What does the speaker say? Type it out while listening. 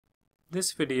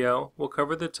This video will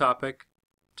cover the topic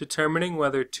determining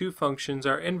whether two functions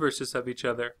are inverses of each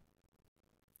other.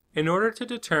 In order to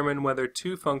determine whether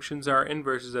two functions are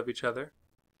inverses of each other,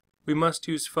 we must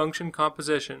use function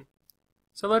composition.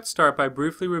 So let's start by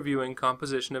briefly reviewing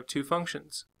composition of two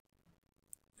functions.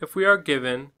 If we are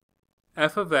given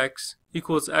f of x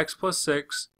equals x plus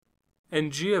 6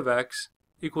 and g of x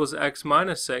equals x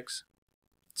minus 6,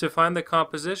 to find the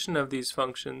composition of these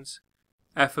functions,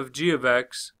 f of g of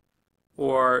x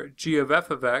or g of f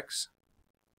of x,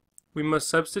 we must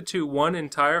substitute one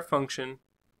entire function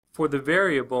for the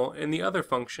variable in the other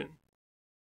function.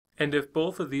 And if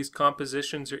both of these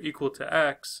compositions are equal to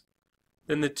x,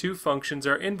 then the two functions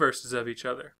are inverses of each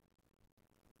other.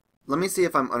 Let me see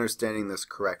if I'm understanding this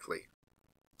correctly.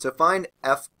 To find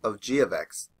f of g of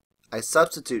x, I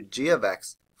substitute g of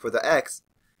x for the x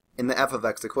in the f of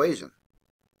x equation.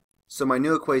 So my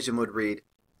new equation would read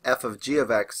f of g of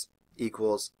x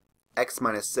equals x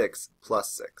minus 6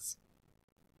 plus 6.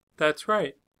 That's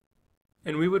right.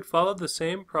 And we would follow the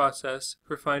same process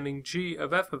for finding g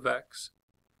of f of x,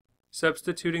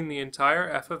 substituting the entire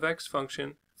f of x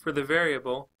function for the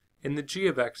variable in the g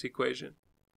of x equation,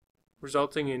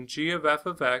 resulting in g of f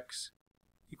of x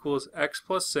equals x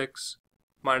plus 6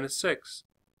 minus 6.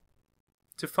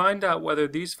 To find out whether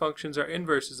these functions are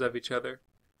inverses of each other,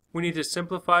 we need to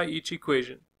simplify each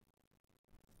equation.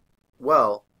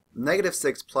 Well, negative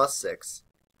 6 plus 6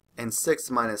 and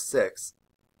 6 minus 6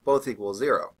 both equal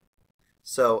 0.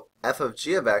 So f of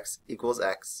g of x equals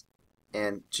x,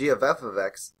 and g of f of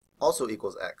x also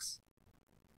equals x.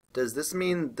 Does this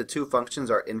mean the two functions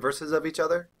are inverses of each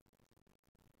other?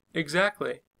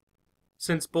 Exactly.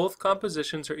 Since both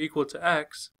compositions are equal to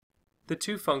x, the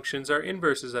two functions are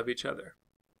inverses of each other.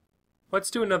 Let's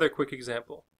do another quick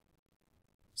example.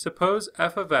 Suppose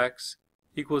f of x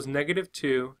equals negative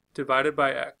 2 divided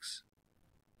by x,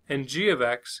 and g of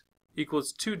x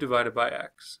equals 2 divided by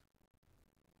x.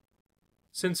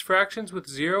 Since fractions with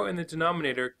 0 in the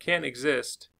denominator can't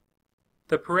exist,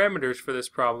 the parameters for this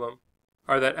problem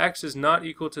are that x is not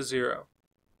equal to 0.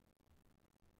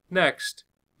 Next,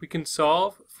 we can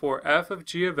solve for f of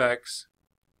g of x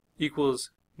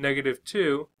equals negative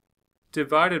 2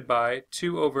 divided by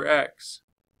 2 over x.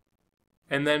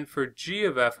 And then for g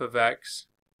of f of x,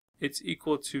 it's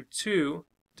equal to 2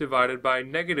 divided by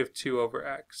negative 2 over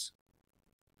x.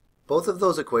 Both of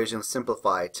those equations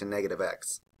simplify to negative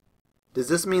x. Does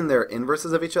this mean they're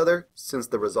inverses of each other since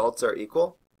the results are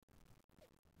equal?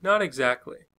 Not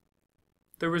exactly.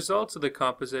 The results of the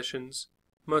compositions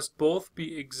must both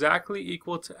be exactly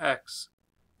equal to x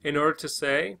in order to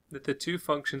say that the two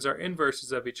functions are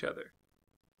inverses of each other.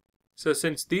 So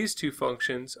since these two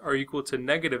functions are equal to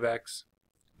negative x,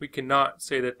 we cannot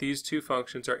say that these two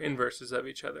functions are inverses of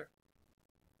each other.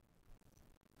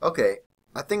 Okay,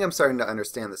 I think I'm starting to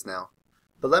understand this now,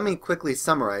 but let me quickly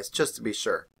summarize just to be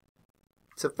sure.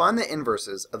 To find the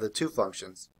inverses of the two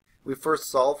functions, we first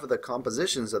solve for the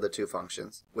compositions of the two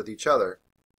functions with each other,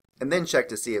 and then check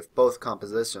to see if both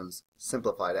compositions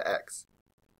simplify to x.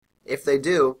 If they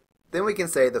do, then we can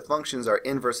say the functions are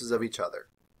inverses of each other.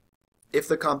 If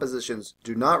the compositions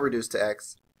do not reduce to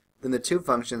x, then the two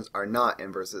functions are not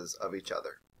inverses of each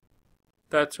other.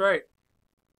 That's right.